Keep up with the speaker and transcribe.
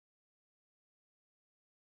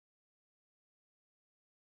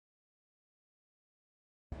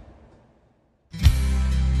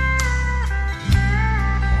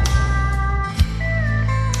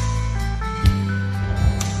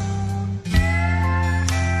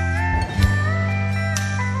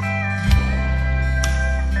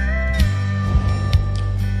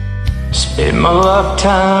In my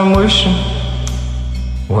lifetime wishing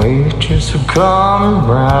waitresses would come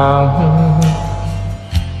around,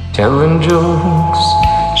 telling jokes,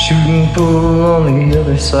 shooting pool on the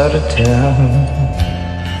other side of town.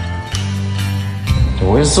 The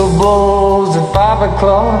whistle blows at 5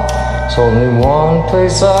 o'clock, it's only one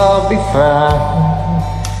place I'll be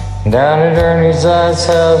found. Down at Ernie's Ice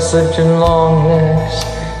House, lifting long necks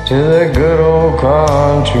to that good old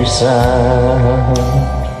countryside,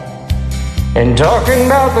 and talking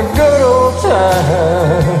about the good old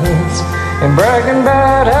times, and bragging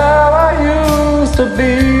about how I used to be,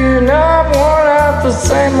 and I've worn out the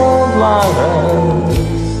same old lines,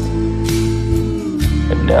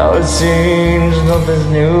 and now it seems nothing's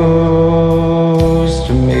news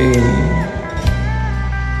to me.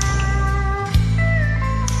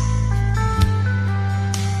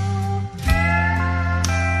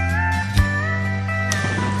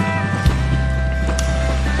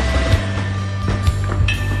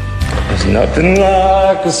 There's nothing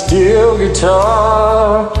like a steel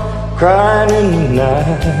guitar crying in the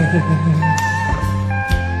night,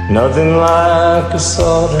 nothing like a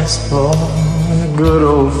sawdust floor, a good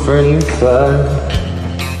old friendly fight.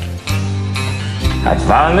 I'd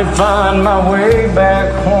finally find my way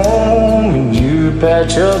back home and you'd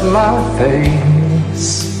patch up my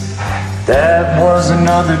face. That was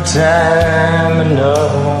another time,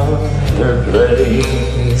 another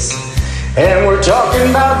place. And we're talking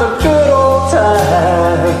about the good old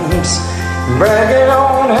times, bragging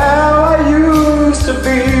on how I used to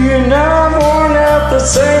be, and I've worn out the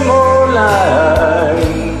same old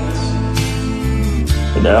lines.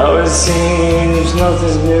 Now it seems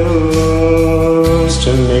nothing's news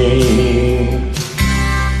to me.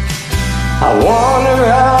 I wonder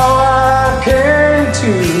how I came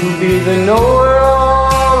to be the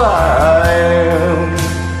know-it-all I am,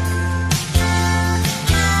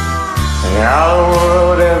 and how the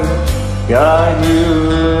world ever got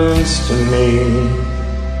used to me.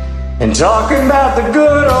 And talking about the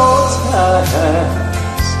good old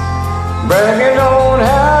times, bragging on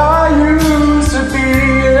how I used to be,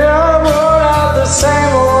 and I wrote out the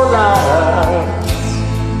same old lines.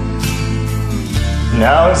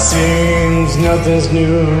 Now it seems nothing's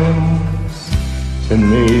news to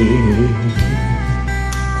me.